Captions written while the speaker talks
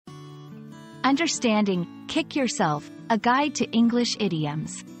Understanding, kick yourself, a guide to English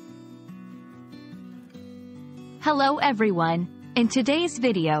idioms. Hello everyone. In today's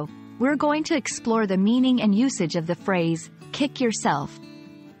video, we're going to explore the meaning and usage of the phrase, kick yourself.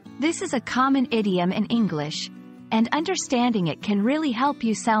 This is a common idiom in English, and understanding it can really help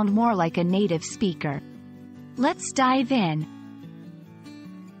you sound more like a native speaker. Let's dive in.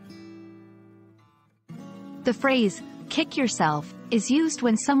 The phrase, kick yourself, is used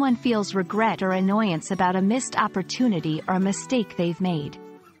when someone feels regret or annoyance about a missed opportunity or a mistake they've made.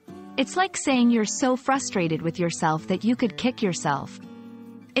 It's like saying you're so frustrated with yourself that you could kick yourself.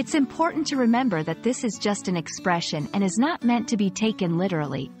 It's important to remember that this is just an expression and is not meant to be taken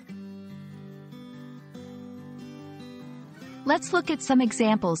literally. Let's look at some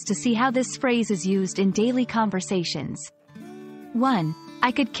examples to see how this phrase is used in daily conversations. 1.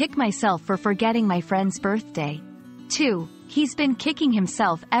 I could kick myself for forgetting my friend's birthday. 2. He's been kicking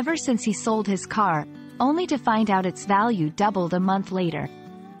himself ever since he sold his car, only to find out its value doubled a month later.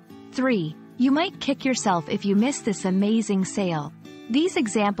 3. You might kick yourself if you miss this amazing sale. These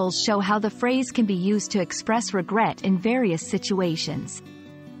examples show how the phrase can be used to express regret in various situations.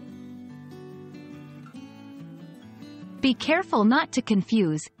 Be careful not to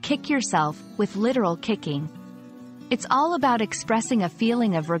confuse kick yourself with literal kicking. It's all about expressing a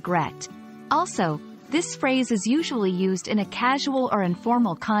feeling of regret. Also, this phrase is usually used in a casual or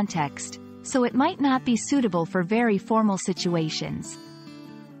informal context, so it might not be suitable for very formal situations.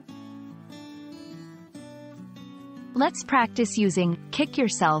 Let's practice using kick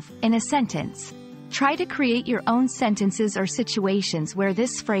yourself in a sentence. Try to create your own sentences or situations where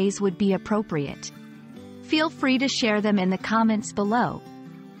this phrase would be appropriate. Feel free to share them in the comments below.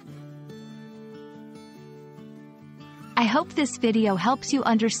 I hope this video helps you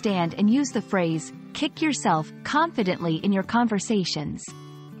understand and use the phrase, kick yourself, confidently in your conversations.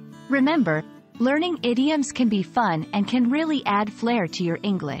 Remember, learning idioms can be fun and can really add flair to your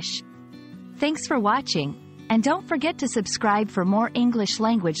English. Thanks for watching, and don't forget to subscribe for more English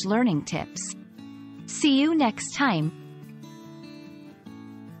language learning tips. See you next time.